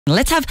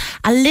Let's have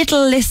a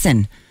little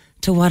listen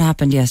to what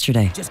happened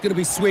yesterday. Just going to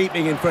be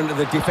sweeping in front of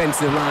the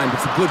defensive line.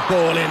 It's a good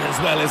ball in as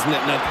well, isn't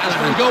it?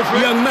 Go for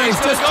it. Young man,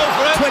 just go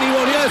for it. 21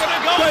 years,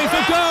 going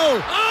for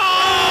goal.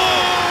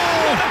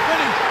 Oh!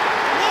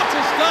 What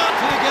a start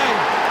to the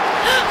game.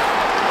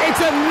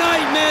 It's a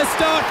nightmare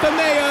start for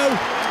Mayo.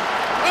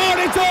 Oh, and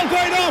it's all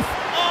going off.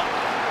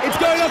 It's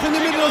going off in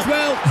the middle as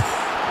well.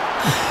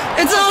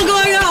 It's all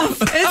going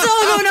off. It's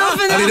all going off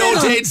in the middle. And it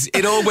all did.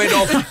 It all went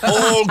off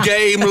all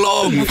game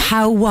long.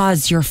 How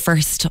was your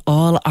first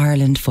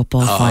All-Ireland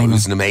football final? It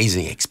was an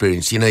amazing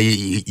experience. You know,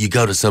 you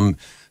go to some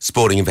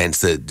sporting events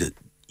that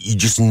you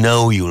just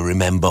know you'll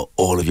remember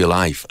all of your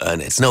life.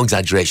 And it's no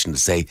exaggeration to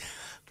say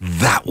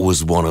that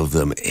was one of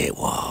them. It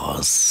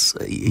was,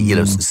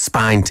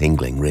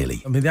 spine-tingling,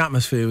 really. I mean, the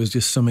atmosphere was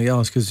just something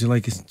else because,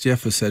 like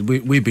Jeff has said,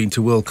 we've been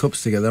to World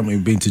Cups together, haven't we?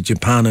 We've been to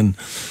Japan and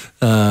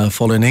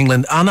following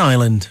England and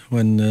Ireland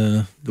when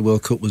the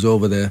World Cup was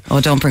over there.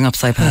 Oh, don't bring up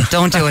Saipan.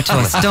 Don't do it to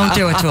us. Don't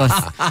do it to us.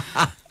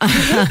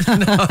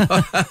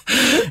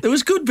 No, there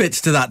was good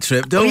bits to that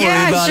trip. Don't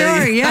worry about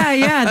it.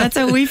 Yeah. That's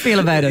how we feel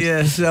about it.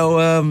 Yeah.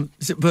 So,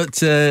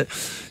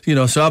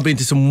 so I've been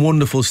to some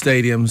wonderful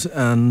stadiums,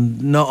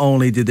 and not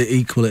only did it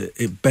equal it,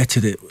 it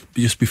bettered it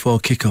just before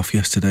kickoff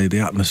yesterday. The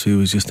atmosphere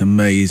was just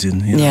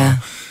amazing. Yeah.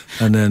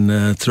 And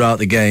then throughout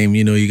the game,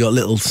 you got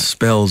little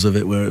spells of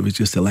it where it was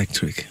just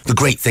electric. The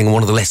great thing,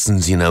 one of the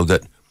lessons,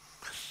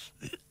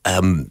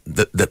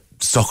 that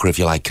soccer, if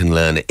you like, can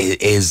learn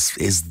is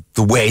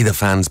the way the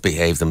fans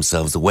behave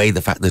themselves,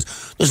 the fact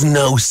there's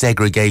no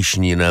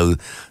segregation,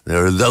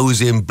 There are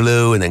those in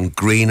blue and then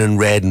green and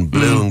red and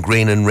blue and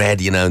green and red,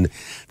 and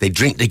they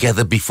drink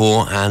together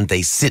beforehand,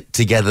 they sit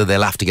together, they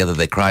laugh together,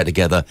 they cry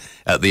together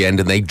at the end,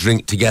 and they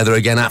drink together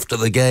again after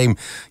the game,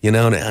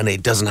 and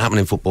it doesn't happen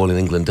in football in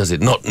England, does it?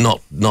 Not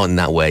in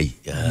that way,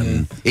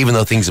 even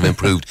though things have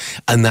improved,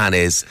 and that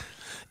is...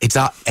 It's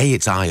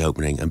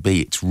eye-opening, and B,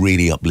 it's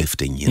really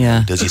uplifting,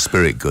 It does your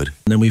spirit good.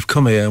 And then we've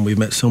come here and we've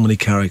met so many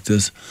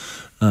characters.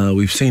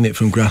 We've seen it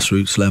from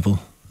grassroots level.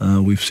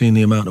 We've seen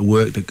the amount of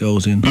work that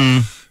goes in.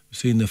 We've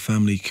seen the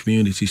family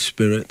community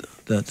spirit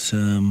that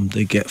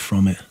they get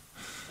from it.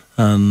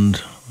 And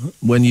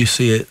when you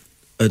see it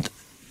at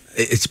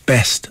its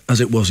best, as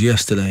it was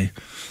yesterday,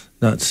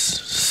 that's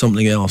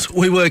something else.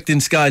 We worked in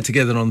Sky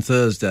together on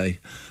Thursday.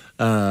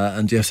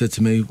 And Jeff said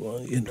to me,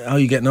 how are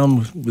you getting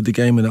on with the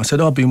game? And I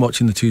said, I've been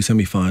watching the two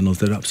semi-finals.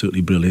 They're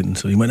absolutely brilliant.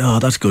 So he went,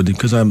 that's good,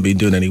 because I haven't been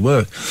doing any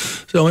work.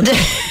 So I went,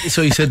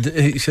 so he said,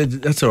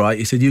 that's all right.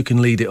 He said, you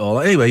can lead it all.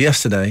 Anyway,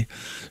 yesterday,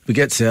 we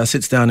get there, I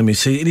sits down in my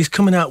seat, and he's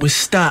coming out with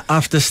stat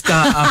after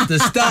stat after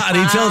stat, and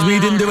he tells me he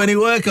didn't do any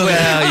work on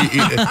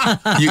it.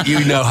 Well,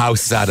 you know how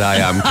sad I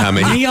am,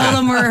 Kammy. We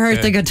all were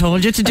hurt. They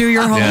told you to do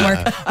your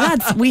homework.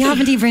 Lads, we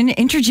haven't even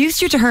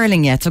introduced you to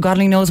hurling yet, so God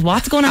only knows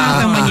what's going to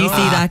happen when you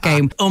see that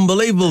game.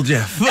 Unbelievable,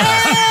 Jeff.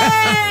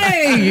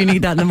 Hey! You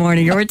need that in the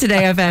morning. You're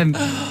Today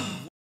FM.